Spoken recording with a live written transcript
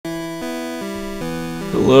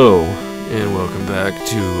Hello, and welcome back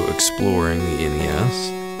to Exploring the NES,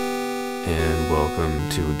 and welcome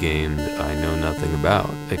to a game that I know nothing about,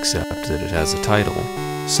 except that it has a title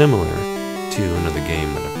similar to another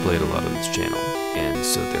game that I've played a lot on this channel, and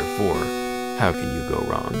so therefore, how can you go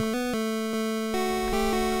wrong?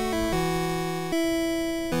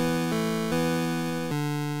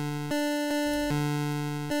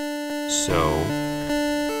 So,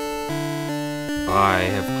 I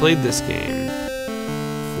have played this game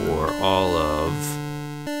for all of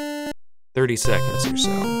 30 seconds or so,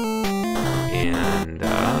 and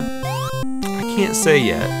I can't say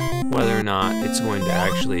yet whether or not it's going to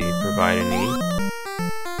actually provide any.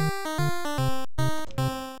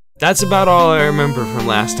 That's about all I remember from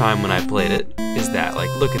last time when I played it, is that, like,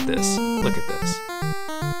 look at this,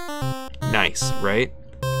 nice, right?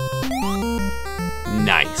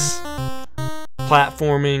 Nice.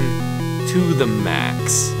 Platforming to the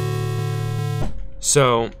max.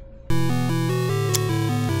 So,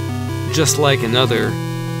 just like another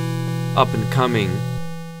up-and-coming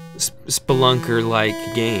Spelunker-like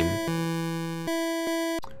game,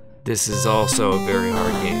 this is also a very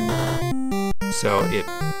hard game. So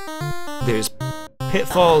there's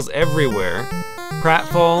pitfalls everywhere,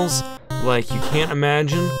 pratfalls like you can't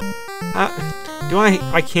imagine.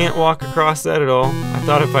 I can't walk across that at all. I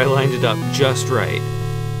thought if I lined it up just right.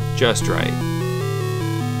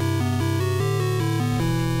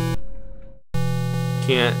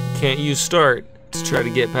 Can't use start to try to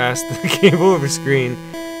get past the game over screen.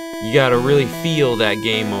 You gotta really feel that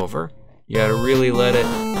game over. You gotta really let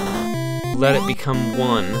it become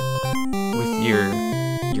one with your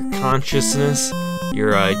consciousness,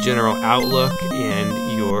 your general outlook,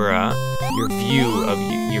 and your view of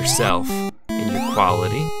yourself and your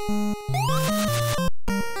quality.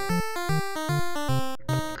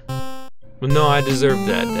 Well, no, I deserved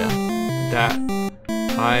that death. That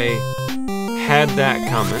I had that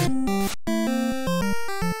coming.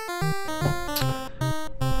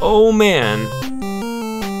 Oh man,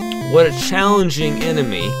 what a challenging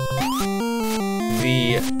enemy.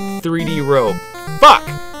 The 3D rope. Fuck!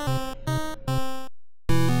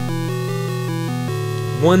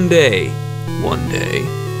 One day,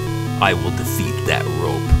 I will defeat that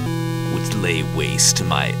rope, which lay waste to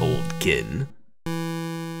my old kin.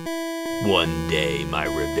 One day my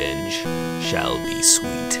revenge shall be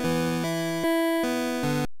sweet.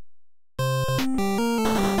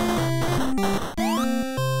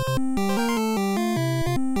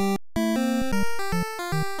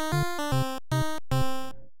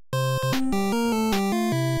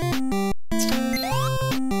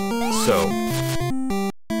 So,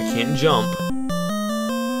 I can't jump,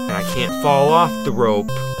 and I can't fall off the rope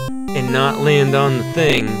and not land on the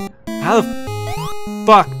thing. How the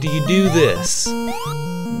fuck do you do this?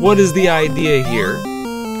 What is the idea here?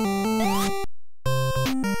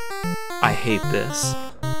 I hate this.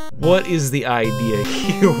 What is the idea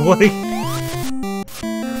here?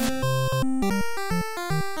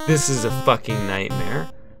 This is a fucking nightmare.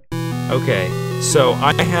 Okay, so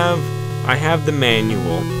I have the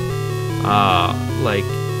manual like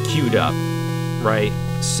queued up, right?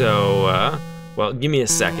 So well, give me a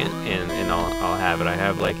second and I'll have it. I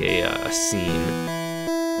have like a scene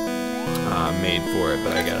made for it,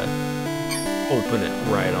 but I gotta open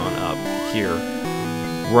it right on up here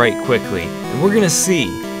right quickly, and we're gonna see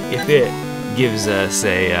if it gives us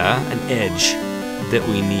an edge that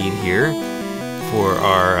we need here for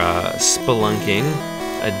our spelunking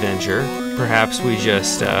adventure. Perhaps we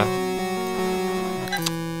just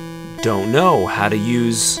don't know how to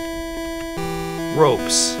use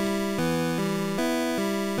ropes.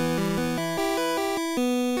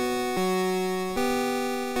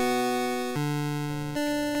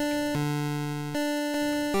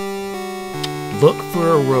 Look for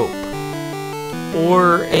a rope,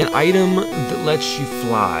 or an item that lets you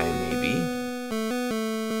fly, maybe.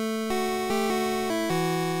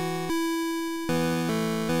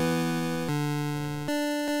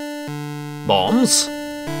 Bombs?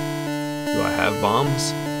 Do I have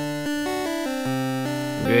bombs?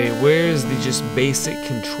 Okay, where's the just basic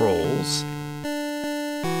controls?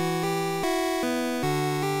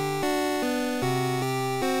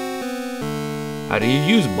 How do you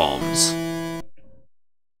use bombs?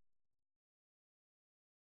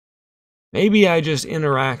 Maybe I just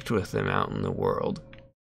interact with them out in the world.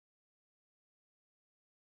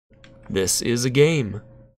 This is a game.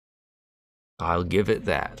 I'll give it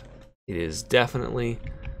that. It is definitely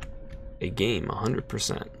a game,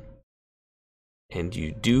 100%. And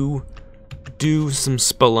you do some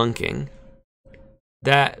spelunking.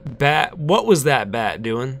 That bat, what was that bat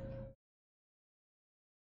doing?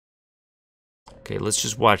 Okay, let's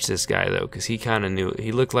just watch this guy, though, because he kind of knew.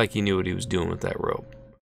 He looked like he knew what he was doing with that rope.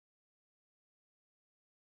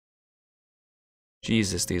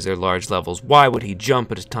 Jesus, these are large levels. Why would he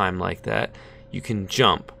jump at a time like that? You can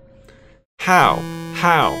jump. How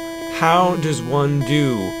does one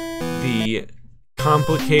do the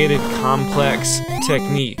complicated, complex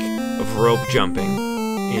technique of rope jumping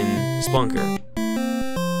in Spelunker?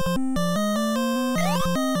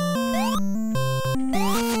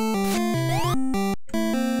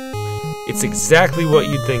 It's exactly what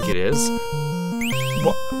you'd think it is.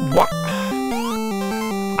 What?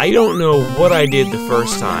 I don't know what I did the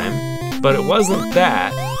first time, but it wasn't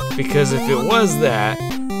that, because if it was that,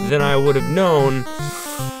 then I would have known.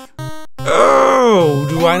 Oh,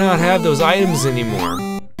 do I not have those items anymore?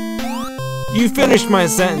 You finished my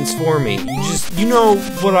sentence for me. You know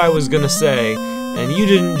what I was gonna say, and you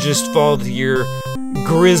didn't just fall to your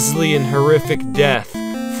grisly and horrific death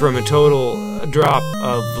from a total drop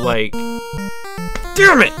of, like...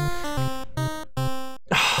 Damn it!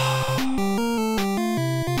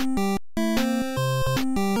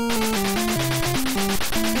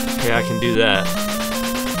 Okay, I can do that.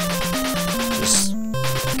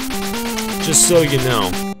 Just so you know.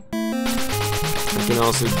 I can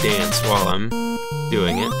also dance while I'm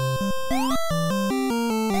doing it.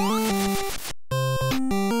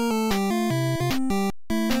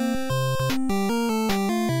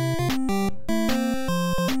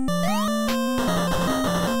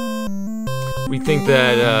 We think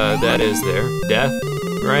that that is there. Death,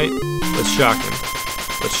 right? Let's shock him.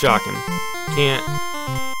 Let's shock him.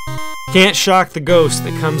 Can't shock the ghost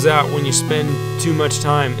that comes out when you spend too much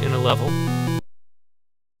time in a level.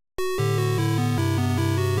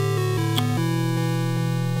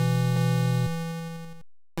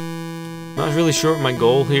 Not really sure what my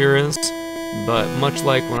goal here is, but much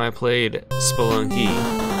like when I played Spelunky,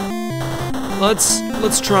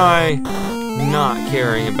 let's try not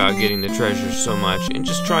caring about getting the treasure so much and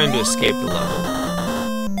just trying to escape the level.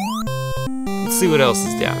 Let's see what else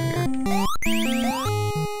is down here.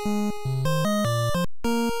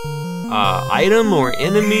 Item or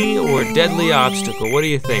enemy or deadly obstacle? What do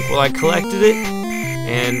you think? Well, I collected it,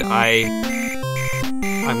 and I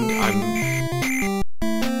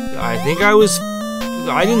think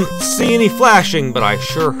I didn't see any flashing, but I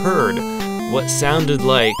sure heard what sounded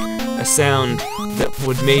like a sound that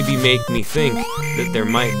would maybe make me think that there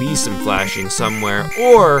might be some flashing somewhere,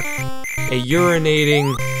 or a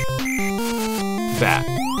urinating bat.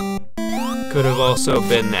 Could have also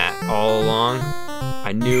been that all along.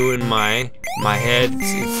 I knew in my head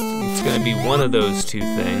it's gonna be one of those two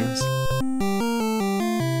things.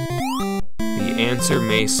 The answer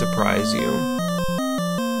may surprise you.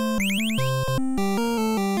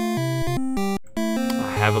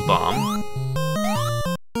 I have a bomb.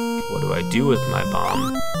 What do I do with my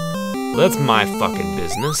bomb? Well, that's my fucking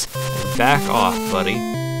business. Back off, buddy.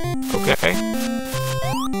 Okay.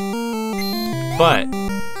 But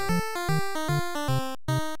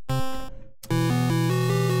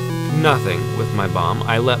nothing with my bomb.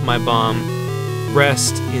 I let my bomb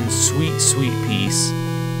rest in sweet, sweet peace,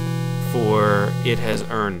 for it has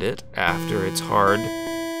earned it after its hard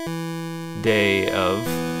day of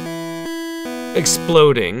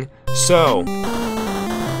exploding. So,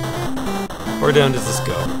 where down does this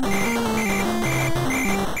go?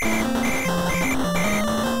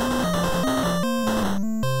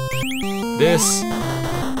 This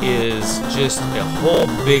is just a whole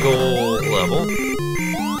big ol' level.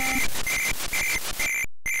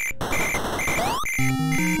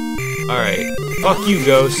 Alright, fuck you,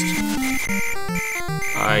 ghost.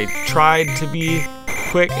 I tried to be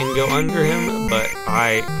quick and go under him, but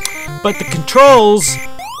the controls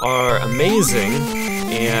are amazing,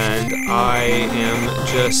 and I am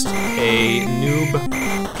just a noob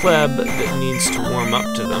pleb that needs to warm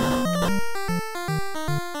up to them.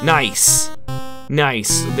 Nice.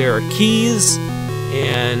 Nice. There are keys,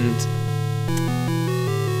 and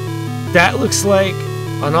that looks like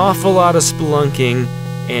an awful lot of spelunking,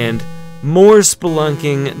 and more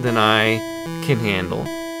spelunking than I can handle,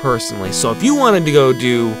 personally. So if you wanted to go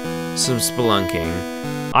do some spelunking,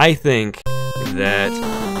 I think that,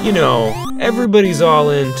 you know, everybody's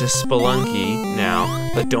all into Spelunky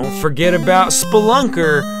now, but don't forget about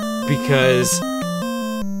Spelunker, because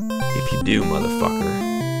if you do, motherfucker,